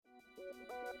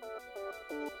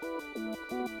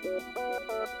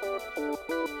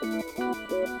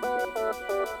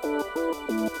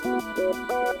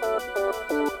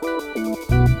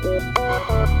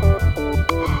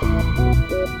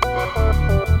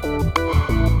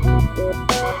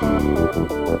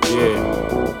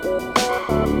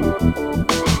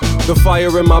The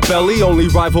fire in my belly only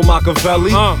rival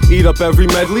Machiavelli. Eat up every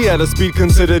medley at a speed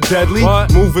considered deadly.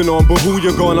 Moving on, but who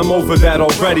you going? I'm over that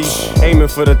already. Aiming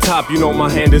for the top, you know my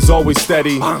hand is always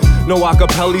steady. No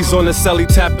acapellis on the celly,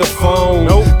 tap the phone.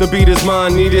 The beat is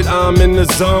mine, need it, I'm in the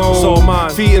zone. So mine.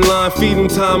 Feet in line, feeding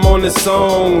time on the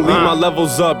song. Leave my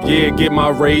levels up, yeah, get my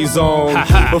Raze on.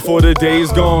 Before the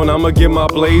day's gone, I'ma get my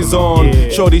blaze on.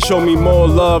 Shorty show me more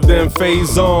love than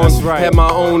phase on. Had my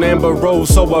own Amber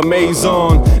Rose, so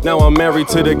amazon. Now I'm married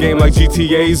to the game like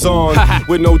GTA's on.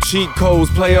 With no cheat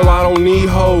codes, player, I don't need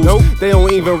hoes. They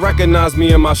don't even recognize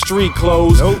me in my street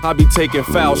clothes. I be taking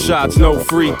foul shots, no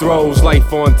free throws.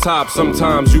 Life on top,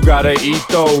 sometimes you gotta eat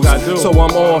those. So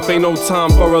I'm off, ain't no time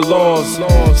for a loss.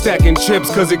 Stacking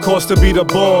chips cause it costs to be the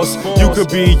boss. You could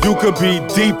be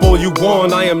deep all you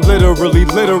want. I am literally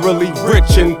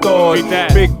rich in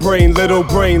thought. Big brain, little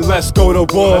brain, let's go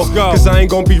to war. Cause I ain't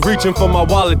gonna be reaching for my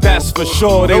wallet, that's for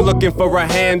sure. They looking for a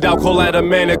handout, call that a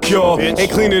manicure.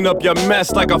 Ain't cleaning up your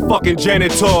mess like a fucking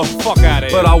janitor. Fuck out of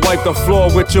here. But I wipe the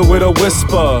floor with you with a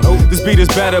whisper. This beat is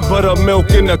batter,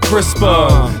 buttermilk in a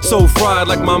crisper. So fried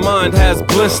like my mind has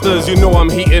blisters. You know I'm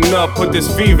heating up, put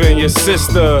this fever in your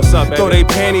sister. Throw they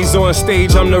panties on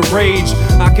stage, I'm the rage.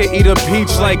 I can eat a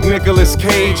peach like Nicolas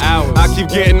Cage. I keep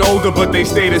getting older, but they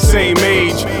stay the same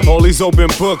age. All these open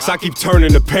books, I keep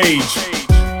turning the page.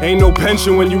 Ain't no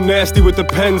pension when you nasty with the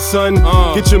pen, son.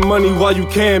 Get your money while you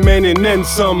can, man, and then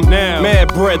some. Mad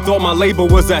bread, thought my label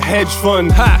was a hedge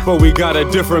fund. But we got a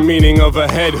different meaning of a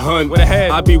headhunt.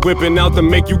 I be whipping out to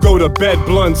make you go to bed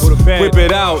blunts. Whip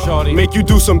it out, make you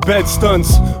do some bed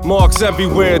stunts. Marks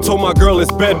everywhere, told my girl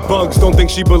it's bed bugs. Don't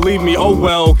think she believe me, oh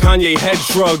well, Kanye head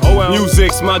shrugged.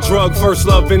 Music's my drug, first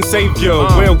love and savior.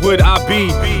 Where would I be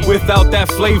without that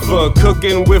flavor?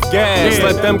 Cooking with gas,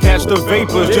 let them catch the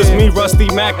vapors. Just me, Rusty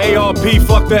Mack, ARP,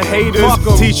 fuck the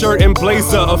haters. T-shirt and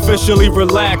blazer, officially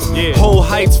relaxed. Whole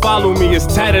heights follow me, it's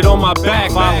tatted on my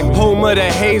back. Home of the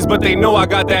haze, but they know I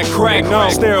got that crack.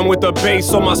 Staring with the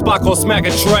bass on my spot called Smack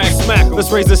a Track.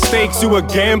 Let's raise the stakes, you a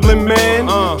gambling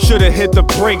man? Should've hit the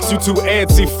brakes, you too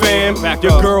antsy, fam.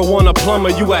 Your girl want a plumber,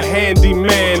 you a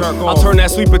handyman. I'll turn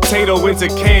that sweet potato into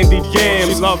candied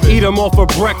yams. Eat them all for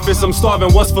breakfast, I'm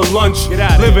starving, what's for lunch?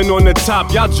 Living on the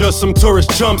top, y'all just some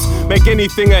tourist chumps. Make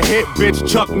anything a hit, bitch,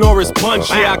 Chuck Norris punch.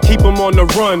 Yeah, I keep them on the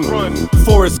run.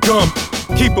 Forrest Gump,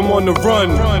 keep them on the run.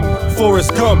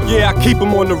 Forrest Gump, yeah, I keep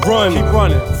them on the run. Keep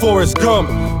running. Forrest Gump,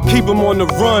 keep them on the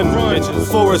run.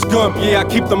 Forrest Gump, yeah, I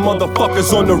keep the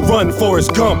motherfuckers on the run.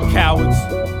 Forrest Gump, cowards.